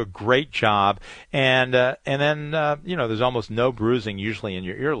 They do a great job. And then there's almost no bruising usually in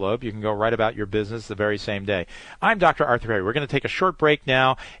your earlobe. You can go right about your business the very same day. I'm Dr. Arthur Perry. We're going to take a short break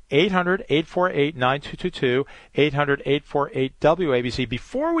now. 800-848-9222, 800-848-WABC.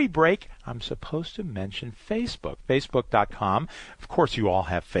 Before we break, I'm supposed to mention Facebook, Facebook.com. Of course, you all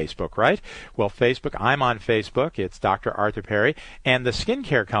have Facebook, right? Well, Facebook, I'm on Facebook. It's Dr. Arthur Perry. And the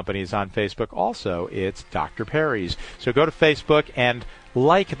skincare company is on Facebook also. It's Dr. Perry's. So go to Facebook and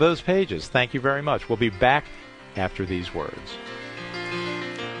like those pages. Thank you very much. We'll be back after these words.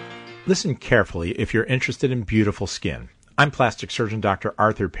 Listen carefully if you're interested in beautiful skin. I'm plastic surgeon Dr.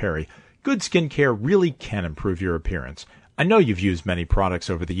 Arthur Perry. Good skincare really can improve your appearance. I know you've used many products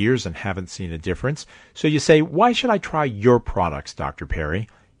over the years and haven't seen a difference. So you say, why should I try your products, Dr. Perry?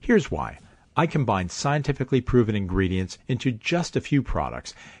 Here's why. I combine scientifically proven ingredients into just a few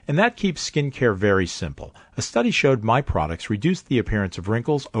products, and that keeps skincare very simple. A study showed my products reduced the appearance of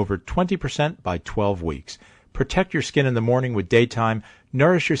wrinkles over 20% by 12 weeks. Protect your skin in the morning with daytime,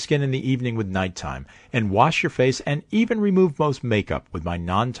 nourish your skin in the evening with nighttime, and wash your face and even remove most makeup with my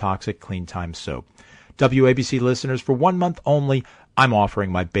non-toxic Clean Time soap. WABC listeners, for 1 month only, I'm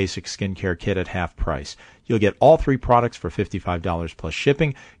offering my basic skincare kit at half price. You'll get all 3 products for $55 plus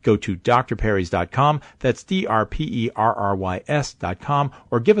shipping. Go to drperrys.com, that's DRPERRYS.com,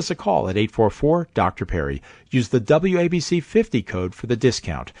 or give us a call at 844-DR-PERRY. Use the WABC 50 code for the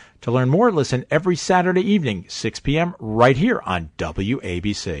discount. To learn more, listen every Saturday evening, 6 p.m., right here on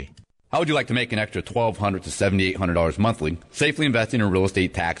WABC. How would you like to make an extra $1,200 to $7,800 monthly safely investing in real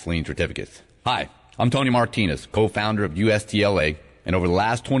estate tax lien certificates? Hi, I'm Tony Martinez, co-founder of USTLA, and over the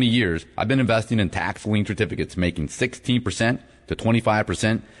last 20 years, I've been investing in tax lien certificates making 16% to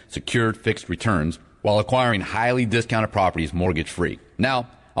 25% secured fixed returns while acquiring highly discounted properties mortgage-free. Now,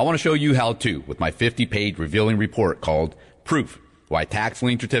 I want to show you how to with my 50-page revealing report called Proof: Why Tax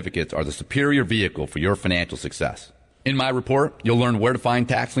Lien Certificates Are the Superior Vehicle for Your Financial Success. In my report, you'll learn where to find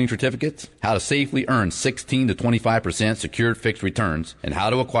tax lien certificates, how to safely earn 16 to 25% secured fixed returns, and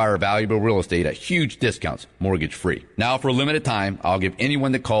how to acquire valuable real estate at huge discounts, mortgage-free. Now, for a limited time, I'll give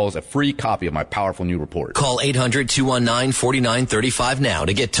anyone that calls a free copy of my powerful new report. Call 800-219-4935 now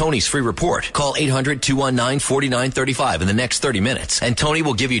to get Tony's free report. Call 800-219-4935 in the next 30 minutes, and Tony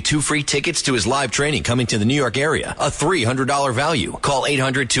will give you 2 free tickets to his live training coming to the New York area, a $300 value. Call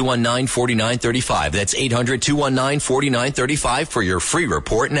 800-219-4935. That's 800-219-4935 for your free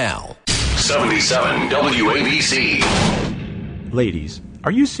report now. 77 WABC. Ladies,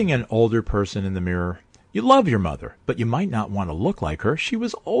 are you seeing an older person in the mirror? You love your mother, but you might not want to look like her. She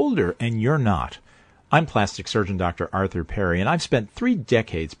was older, and you're not. I'm plastic surgeon Dr. Arthur Perry, and I've spent 3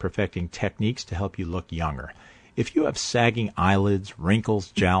 decades perfecting techniques to help you look younger. If you have sagging eyelids,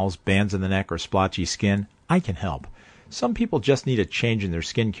 wrinkles, jowls, bands in the neck, or splotchy skin, I can help. Some people just need a change in their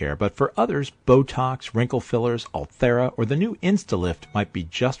skincare, but for others, Botox, wrinkle fillers, Ulthera, or the new Instalift might be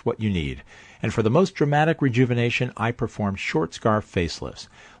just what you need. And for the most dramatic rejuvenation, I perform short scarf facelifts.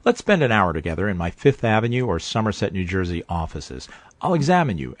 Let's spend an hour together in my 5th Avenue or Somerset, New Jersey offices. I'll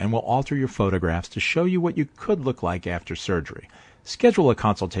examine you and will alter your photographs to show you what you could look like after surgery. Schedule a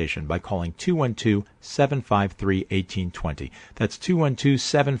consultation by calling 212-753-1820. That's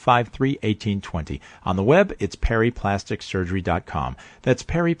 212-753-1820. On the web, it's perryplasticsurgery.com. That's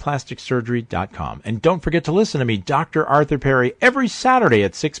perryplasticsurgery.com. And don't forget to listen to me, Dr. Arthur Perry, every Saturday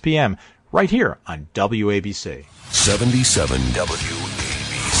at 6 p.m. right here on WABC. 77 WABC.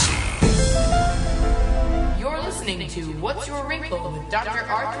 You're listening to What's Your Wrinkle with Dr.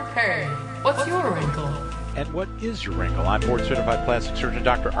 Arthur Perry. What's your wrinkle? And what is your wrinkle? I'm board-certified plastic surgeon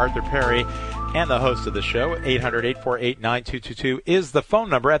Dr. Arthur Perry, and the host of the show. 800-848-9222 is the phone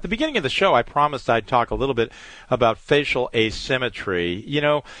number. At the beginning of the show, I promised I'd talk a little bit about facial asymmetry. You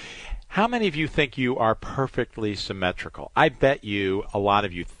know, how many of you think you are perfectly symmetrical? I bet you a lot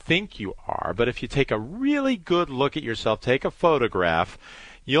of you think you are, but if you take a really good look at yourself, take a photograph,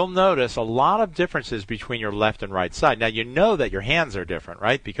 you'll notice a lot of differences between your left and right side. Now, you know that your hands are different,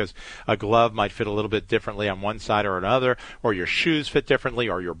 right? Because a glove might fit a little bit differently on one side or another, or your shoes fit differently,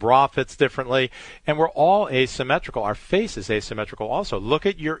 or your bra fits differently. And we're all asymmetrical. Our face is asymmetrical also. Look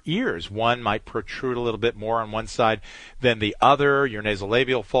at your ears. One might protrude a little bit more on one side than the other. Your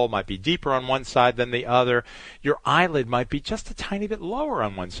nasolabial fold might be deeper on one side than the other. Your eyelid might be just a tiny bit lower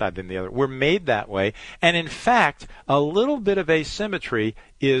on one side than the other. We're made that way. And in fact, a little bit of asymmetry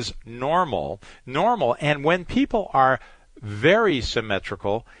is normal, and when people are very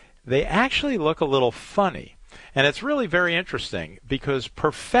symmetrical, they actually look a little funny. And it's really very interesting because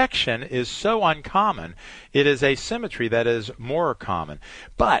perfection is so uncommon. It is asymmetry that is more common.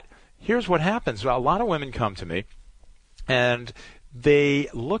 But here's what happens. A lot of women come to me and they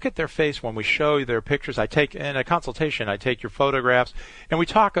look at their face when we show you their pictures. I take in a consultation, I take your photographs, and we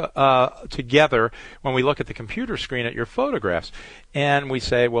talk together when we look at the computer screen at your photographs. And we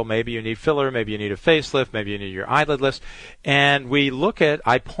say, well, maybe you need filler, maybe you need a facelift, maybe you need your eyelid lift. And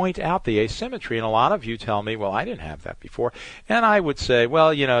I point out the asymmetry, and a lot of you tell me, well, I didn't have that before. And I would say,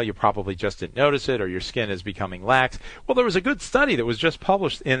 well, you know, you probably just didn't notice it, or your skin is becoming lax. Well, there was a good study that was just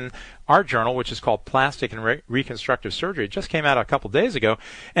published in our journal, which is called Plastic and Reconstructive Surgery. It just came out a couple days ago,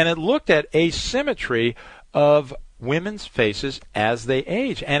 and it looked at asymmetry of women's faces as they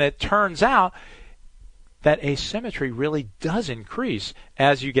age. And it turns out that asymmetry really does increase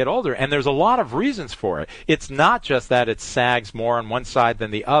as you get older, and there's a lot of reasons for it. It's not just that it sags more on one side than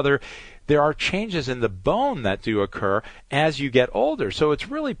the other. There are changes in the bone that do occur as you get older, so it's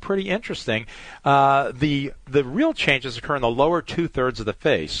really pretty interesting. The real changes occur in the lower 2/3 of the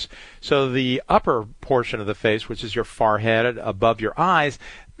face. So the upper portion of the face, which is your forehead above your eyes,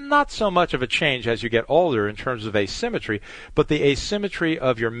 not so much of a change as you get older in terms of asymmetry, but the asymmetry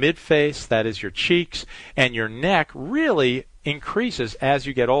of your mid-face, that is your cheeks, and your neck really increases as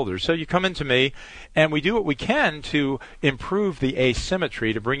you get older. So you come into me, and we do what we can to improve the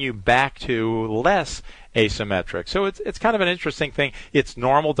asymmetry to bring you back to less asymmetric. So it's kind of an interesting thing. It's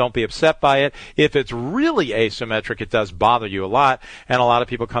normal. Don't be upset by it. If it's really asymmetric, it does bother you a lot, and a lot of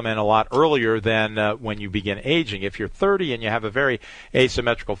people come in a lot earlier than when you begin aging. If you're 30 and you have a very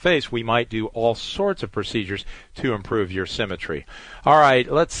asymmetrical face, we might do all sorts of procedures to improve your symmetry. All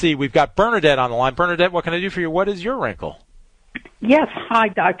right, let's see. We've got Bernadette on the line. Bernadette, what can I do for you? What is your wrinkle? Yes. Hi,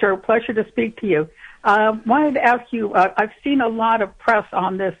 doctor. Pleasure to speak to you. Wanted to ask you, I've seen a lot of press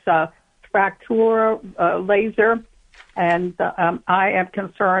on this Fractura laser, and I am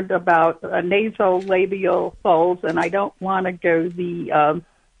concerned about nasolabial folds, and I don't want to go the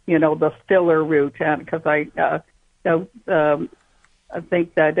filler route, because I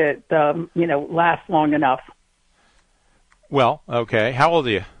think that it lasts long enough. Well, okay. How old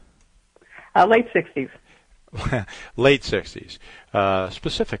are you? Late 60s. Late 60s.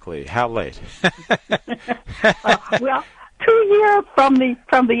 Specifically, how late? Well, 2 years from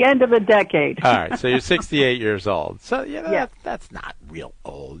the end of the decade. All right, so you're 68 years old. So Yeah. that's not real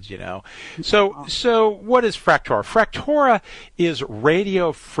old, So what is Fractora? Fractora is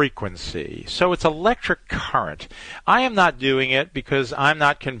radio frequency. So it's electric current. I am not doing it because I'm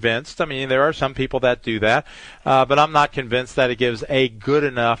not convinced. I mean, there are some people that do that, but I'm not convinced that it gives a good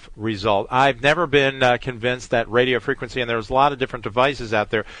enough result. I've never been convinced that radio frequency, and there's a lot of different devices out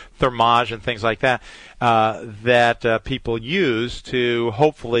there, Thermage and things like that, that people use to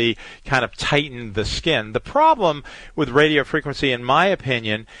hopefully kind of tighten the skin. The problem with radio frequency, in my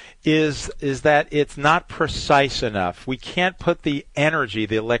opinion, is that it's not precise enough. We can't put the energy,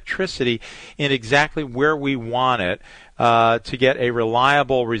 the electricity, in exactly where we want it to get a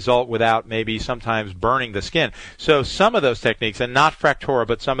reliable result without maybe sometimes burning the skin. So some of those techniques, and not Fractora,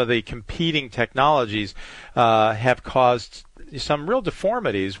 but some of the competing technologies have caused some real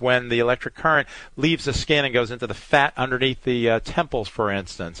deformities when the electric current leaves the skin and goes into the fat underneath the temples, for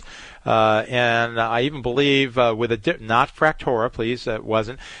instance. And I even believe with not Fractora, please, it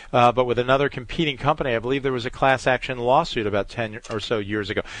wasn't, but with another competing company, I believe there was a class action lawsuit about 10 or so years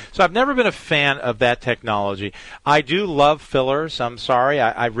ago. So I've never been a fan of that technology. I do love fillers. I'm sorry.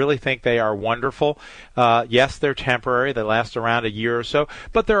 I really think they are wonderful. Yes, they're temporary. They last around a year or so.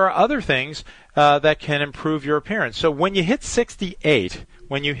 But there are other things that can improve your appearance. So when you hit 68,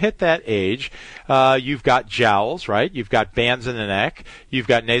 when you hit that age, you've got jowls, right? You've got bands in the neck. You've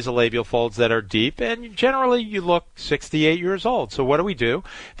got nasolabial folds that are deep, and generally you look 68 years old. So what do?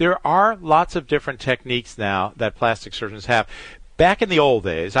 There are lots of different techniques now that plastic surgeons have. Back in the old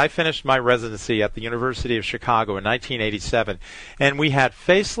days, I finished my residency at the University of Chicago in 1987, and we had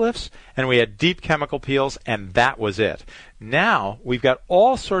facelifts and we had deep chemical peels, and that was it. Now, we've got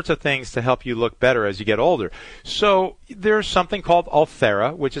all sorts of things to help you look better as you get older. So there's something called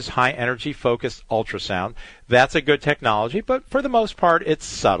Ulthera, which is high-energy focused ultrasound. That's a good technology, but for the most part, it's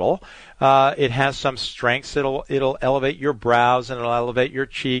subtle. It has some strengths. It'll elevate your brows, and it'll elevate your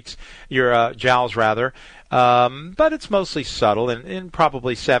cheeks, your jowls, rather. But it's mostly subtle. In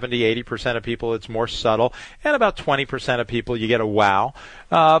probably 70-80% of people, it's more subtle. And about 20% of people, you get a wow.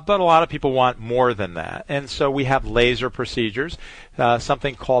 But a lot of people want more than that. And so we have laser procedures,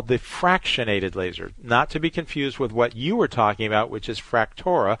 something called the fractionated laser. Not to be confused with what you were talking about, which is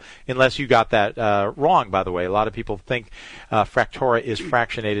Fractora, unless you got that wrong, by the way. A lot of people think Fractora is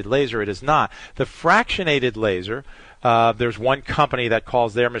fractionated laser. It is not. The fractionated laser, there's one company that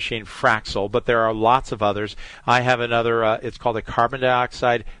calls their machine Fraxel, but there are lots of others. I have another, it's called a carbon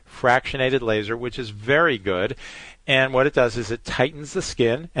dioxide fractionated laser, which is very good. And what it does is it tightens the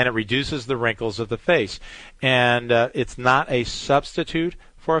skin and it reduces the wrinkles of the face. And it's not a substitute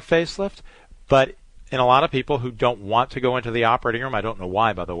for a facelift, but in a lot of people who don't want to go into the operating room, I don't know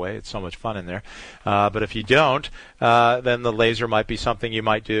why, by the way, it's so much fun in there, but if you don't, then the laser might be something you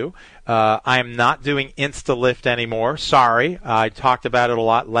might do. I am not doing InstaLift anymore. Sorry. I talked about it a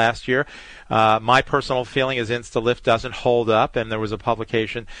lot last year. My personal feeling is InstaLift doesn't hold up, and there was a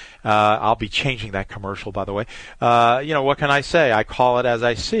publication. I'll be changing that commercial, by the way. What can I say? I call it as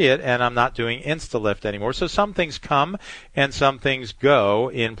I see it, and I'm not doing InstaLift anymore. So some things come and some things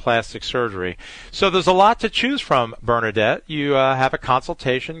go in plastic surgery. So there's a lot to choose from, Bernadette. You have a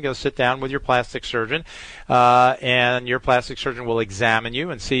consultation. Go sit down with your plastic surgeon, and your plastic surgeon will examine you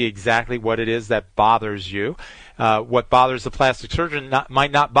and see exactly what it is that bothers you. What bothers the plastic surgeon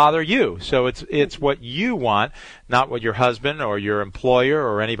might not bother you. So it's what you want, not what your husband or your employer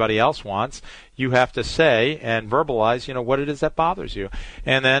or anybody else wants. You have to say and verbalize, what it is that bothers you.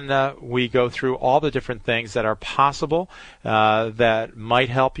 And then we go through all the different things that are possible that might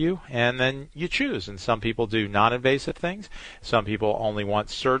help you, and then you choose. And some people do non-invasive things. Some people only want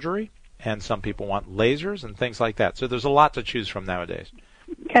surgery, and some people want lasers and things like that. So there's a lot to choose from nowadays.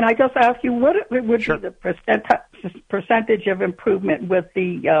 Can I just ask you what would Sure. be the percentage of improvement with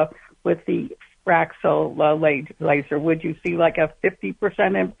the Fraxel laser? Would you see like a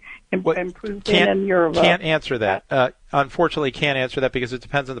 50% improvement in your? Can't answer that. Unfortunately, can't answer that because it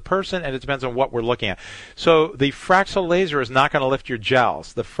depends on the person and it depends on what we're looking at. So the Fraxel laser is not going to lift your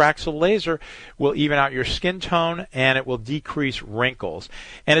jowls. The Fraxel laser will even out your skin tone and it will decrease wrinkles.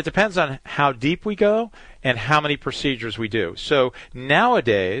 And it depends on how deep we go and how many procedures we do. So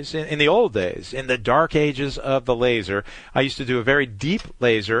nowadays, in the old days, in the dark ages of the laser, I used to do a very deep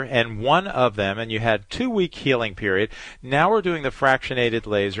laser, and one of them, and you had 2-week healing period. Now we're doing the fractionated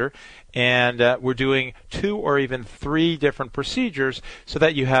laser, and we're doing 2 or even 3 different procedures so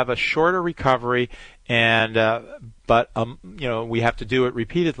that you have a shorter recovery. And but we have to do it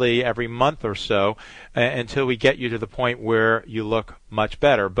repeatedly every month or so until we get you to the point where you look much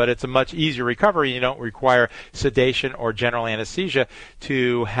better. But it's a much easier recovery. You don't require sedation or general anesthesia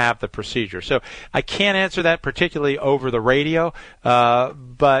to have the procedure. So I can't answer that particularly over the radio,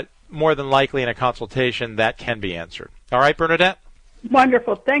 but more than likely in a consultation that can be answered. All right, Bernadette?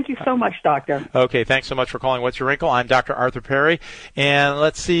 Wonderful. Thank you so much, Doctor. Okay, thanks so much for calling What's Your Wrinkle? I'm Dr. Arthur Perry. And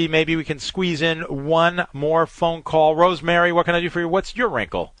let's see, maybe we can squeeze in one more phone call. Rosemary, what can I do for you? What's your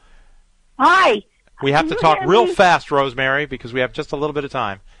wrinkle? Hi. We have to talk real fast, Rosemary, because we have just a little bit of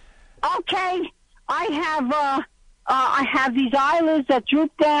time. Okay. I have these eyelids that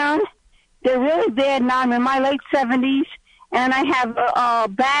droop down. They're really bad now. I'm in my late 70s, and I have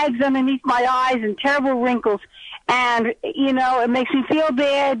bags underneath my eyes and terrible wrinkles. And, it makes me feel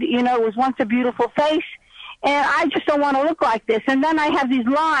bad. It was once a beautiful face, and I just don't want to look like this. And then I have these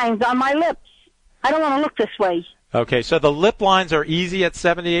lines on my lips. I don't want to look this way. Okay, so the lip lines are easy at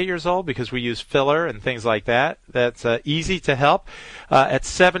 78 years old because we use filler and things like that. That's easy to help. At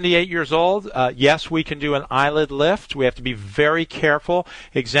 78 years old, yes, we can do an eyelid lift. We have to be very careful.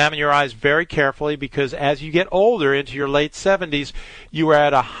 Examine your eyes very carefully because as you get older into your late 70s, you are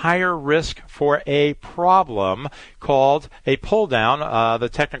at a higher risk for a problem called a pull down. The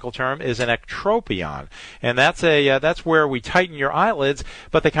technical term is an ectropion, and that's where we tighten your eyelids,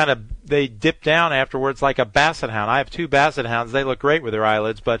 but they dip down afterwards like a basset hound. I have 2 basset hounds. They look great with their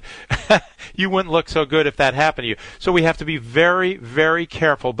eyelids, but you wouldn't look so good if that happened to you. So we have to be very, very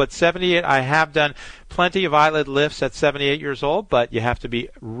careful. But 78, I have done plenty of eyelid lifts at 78 years old, but you have to be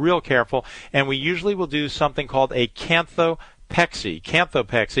real careful. And we usually will do something called a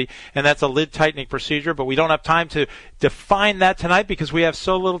canthopexy, and that's a lid tightening procedure, but we don't have time to define that tonight because we have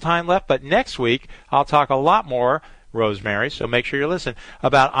so little time left. But next week, I'll talk a lot more, Rosemary, so make sure you listen,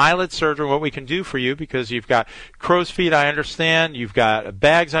 about eyelid surgery, what we can do for you, because you've got crow's feet, I understand, you've got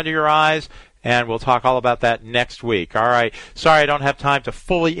bags under your eyes, and we'll talk all about that next week. All right. Sorry I don't have time to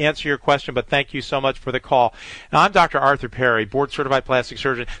fully answer your question, but thank you so much for the call. Now, I'm Dr. Arthur Perry, board-certified plastic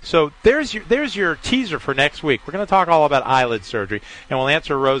surgeon. So there's your teaser for next week. We're going to talk all about eyelid surgery, and we'll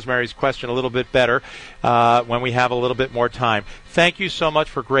answer Rosemary's question a little bit better when we have a little bit more time. Thank you so much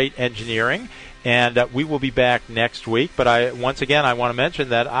for great engineering. And we will be back next week. But once again, I want to mention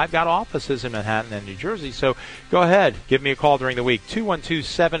that I've got offices in Manhattan and New Jersey. So go ahead. Give me a call during the week.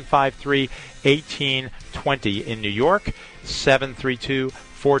 212-753-1820 in New York.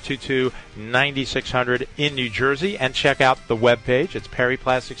 732-422-9600 in New Jersey. And check out the webpage. It's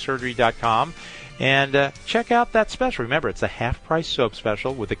perryplasticsurgery.com. And check out that special. Remember, it's a half-price soap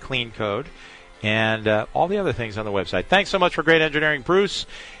special with a clean code. And all the other things on the website. Thanks so much for great engineering, Bruce.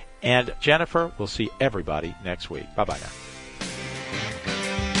 And Jennifer, we'll see everybody next week. Bye-bye now.